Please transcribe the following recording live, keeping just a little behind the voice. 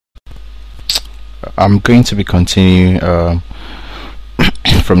I'm going to be continuing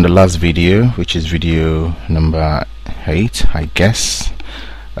from the last video, which is video number 8, I guess.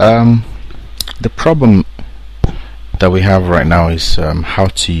 The problem that we have right now is how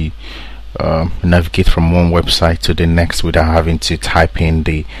to navigate from one website to the next without having to type in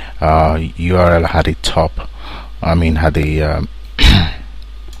the URL at the top. I mean, at the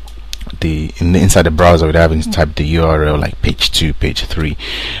inside the browser without having to type the URL like page 2, page 3.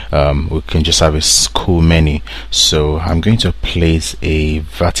 We can just have a cool menu. So I'm going to place a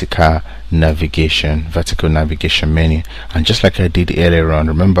vertical navigation menu, and just like I did earlier on,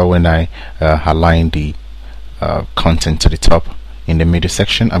 remember when I aligned the content to the top in the middle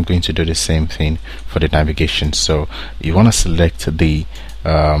section, I'm going to do the same thing for the navigation. So you want to select the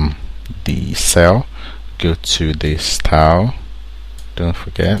cell, go to the style, don't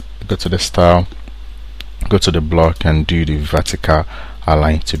forget, go to the style, go to the block and do the vertical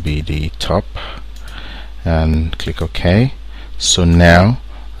align to be the top and click OK. So now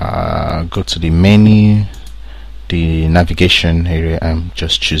go to the menu, the navigation area, and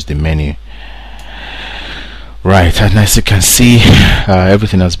just choose the menu. Right, and as you can see,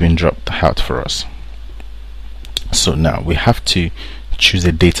 everything has been dropped out for us. So now we have to choose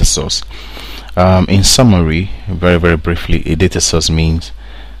a data source. In summary, very briefly, a data source means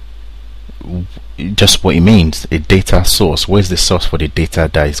just what it means: a data source. Where's the source for the data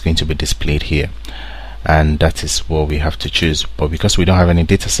that is going to be displayed here? And that is what we have to choose. But because we don't have any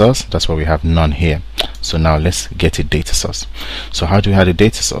data source, that's why we have none here. So now let's get a data source. So how do we add a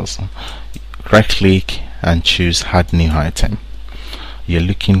data source? Right click and choose add new item. You're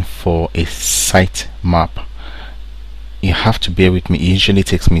looking for a site map. You have to bear with me, it usually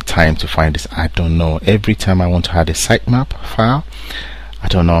takes me time to find this. I don't know, every time I want to add a sitemap file, I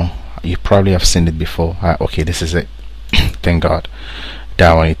don't know, you probably have seen it before. Okay, this is it. Thank God.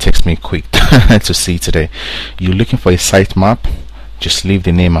 That one, it takes me quick to see today. You're looking for a sitemap, just leave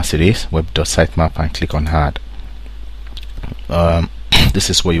the name as it is, web.sitemap, and click on add. This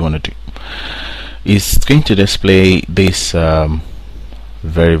is what you want to do. It's going to display this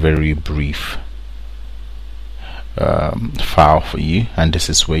very brief file for you, and this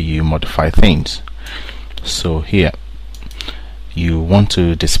is where you modify things. So here you want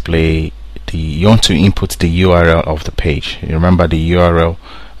to display you want to input the URL of the page. You remember the URL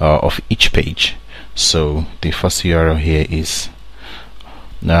of each page. So the first URL here is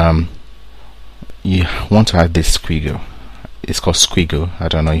you want to add this squiggle. It's called squiggle. I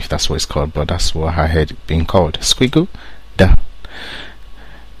don't know if that's what it's called, but that's what I had it being called, squiggle.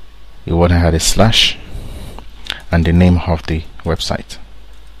 You want to add a slash and the name of the website,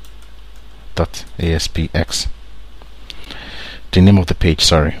 .aspx, the name of the page,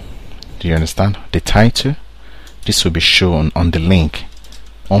 sorry. Do you understand? The title, this will be shown on the link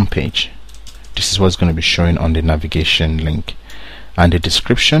on page. This is what's going to be showing on the navigation link. And the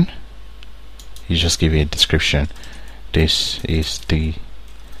description, you just give it a description. This is the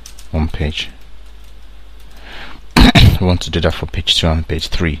home page. We want to do that for page 2 and page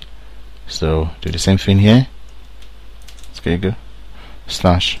 3. So do the same thing here. Okay, go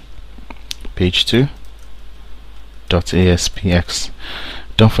slash page 2 .aspx.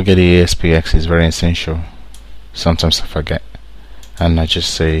 Don't forget the ASPX is very essential. Sometimes I forget, and I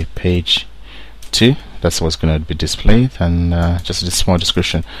just say page 2. That's what's going to be displayed, and just a small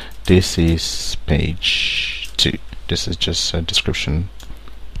description. This is page 2. This is just a description.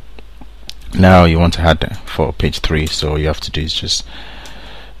 Now you want to add for page 3, so you have to do is just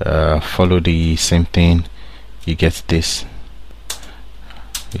follow the same thing. You get this.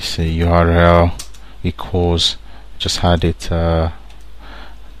 You say URL equals, just add it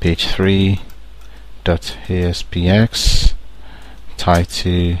page 3 .aspx,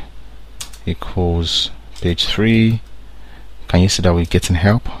 title equals page 3. Can you see that we're getting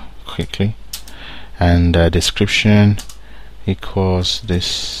help quickly? And description equals,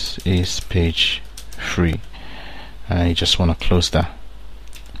 this is page 3. And you just want to close that,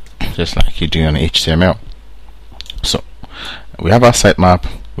 just like you do on HTML. So we have our sitemap.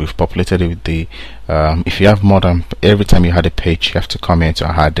 We've populated it with the if you have more than, every time you had a page, you have to come here to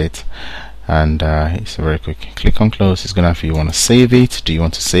add it, and it's very quick. Click on close. It's gonna ask you want to save it. Do you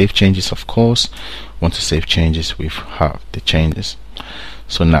want to save changes? Of course, want to save changes. We've have the changes.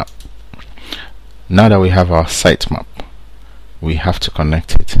 So now that we have our sitemap, we have to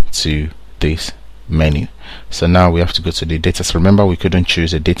connect it to this menu. So now we have to go to the data source. Remember, we couldn't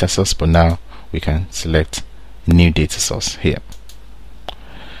choose a data source, but now we can select new data source here.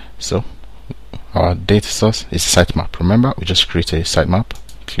 So our data source is sitemap. Remember, we just created a sitemap.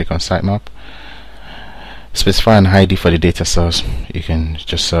 Click on sitemap. specify an ID for the data source. You can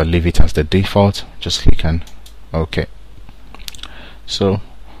just leave it as the default. Just click on OK. So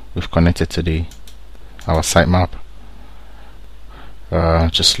we've connected to our sitemap.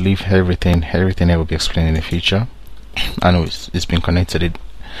 Just leave everything I will be explaining in the future, and it's been connected to the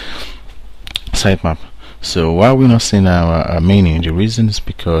sitemap. So why we're not seeing our menu, the reason is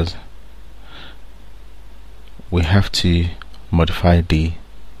because we have to modify the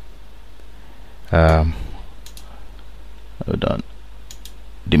hold on,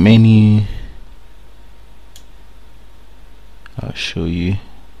 the menu. I'll show you.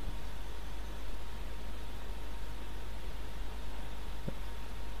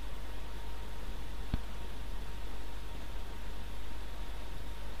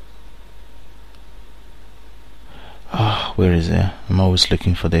 Where is it? I'm always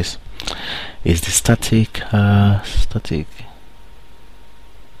looking for this. Is the static where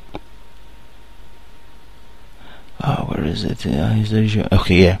is it?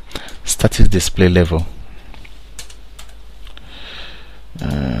 Okay, yeah, static display level.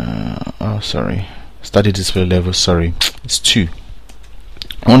 Sorry, static display level, sorry, it's 2.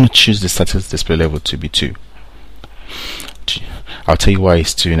 I want to choose the static display level to be 2. I'll tell you why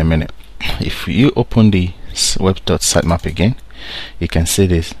it's 2 in a minute. If you open the web.sitemap again, you can see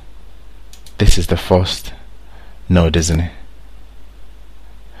this is the first node, isn't it?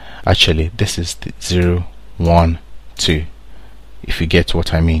 Actually, this is the 0, 1, 2, if you get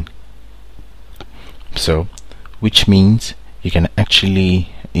what I mean. So which means you can actually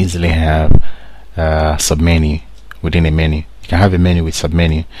easily have a submenu within a menu. You can have a menu with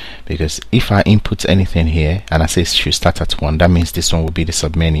submenu, because if I input anything here and I say it should start at 1, that means this one will be the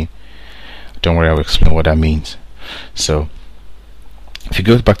submenu. Don't worry, I'll explain what that means. So if you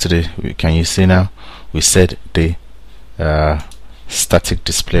go back to can you see now, we said the static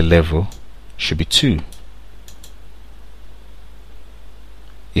display level should be 2.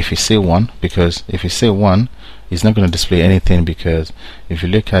 If you say 1, because if you say 1, it's not going to display anything, because if you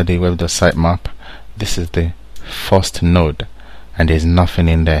look at the web.sitemap, this is the first node and there's nothing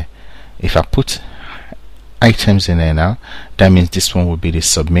in there. If I put items in there now, that means this one will be the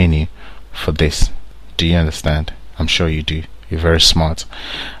submenu for this. Do you understand? I'm sure you do. You're very smart.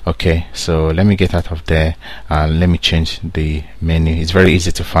 Okay, so let me get out of there and let me change the menu. It's very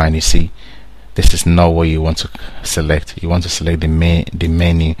easy to find. You see, this is not what you want to select. You want to select the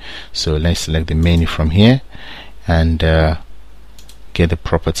menu. So let's select the menu from here and get the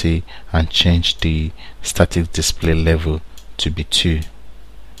property and change the static display level to be 2.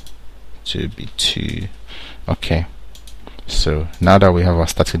 Okay, so now that we have our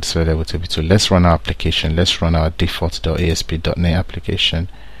static display level to be 2, let's run our application. Let's run our default.asp.NET application.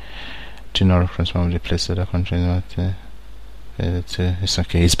 Do not reference one of the places that contain it's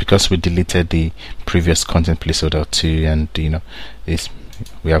okay. It's because we deleted the previous content placeholder 2, and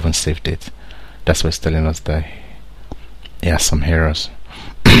we haven't saved it. That's why it's telling us that it has some errors.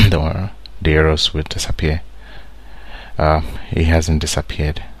 The errors will disappear. It hasn't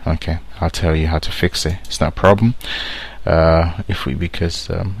disappeared. Okay, I'll tell you how to fix it. It's not a problem. If we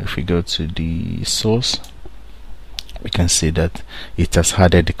go to the source, we can see that it has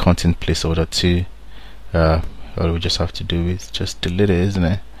added the content placeholder 2. All we just have to do is just delete it, isn't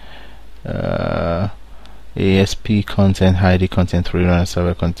it? ASP content ID content 3 run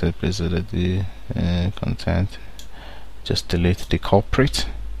server content placeholder content. Just delete the culprit.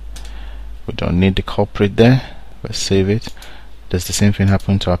 We don't need the culprit there. Let's save it. Does the same thing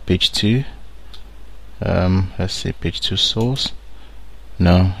happen to our page 2? Let's see, page 2 source.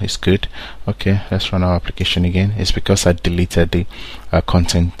 No, it's good. Okay, let's run our application again. It's because I deleted the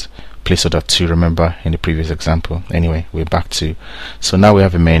content placeholder 2, remember, in the previous example. Anyway, we're back to, so now we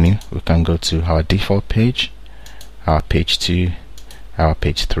have a menu. We can go to our default page, our page 2, our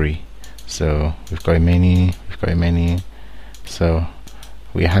page 3. So we've got a menu, so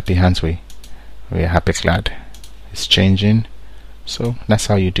we're happy, aren't we? We're happy glad. It's changing. So that's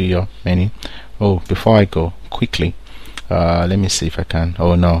how you do your menu. Oh, before I go, quickly, let me see if I can.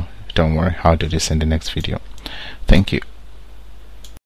 Oh no, don't worry, I'll do this in the next video. Thank you.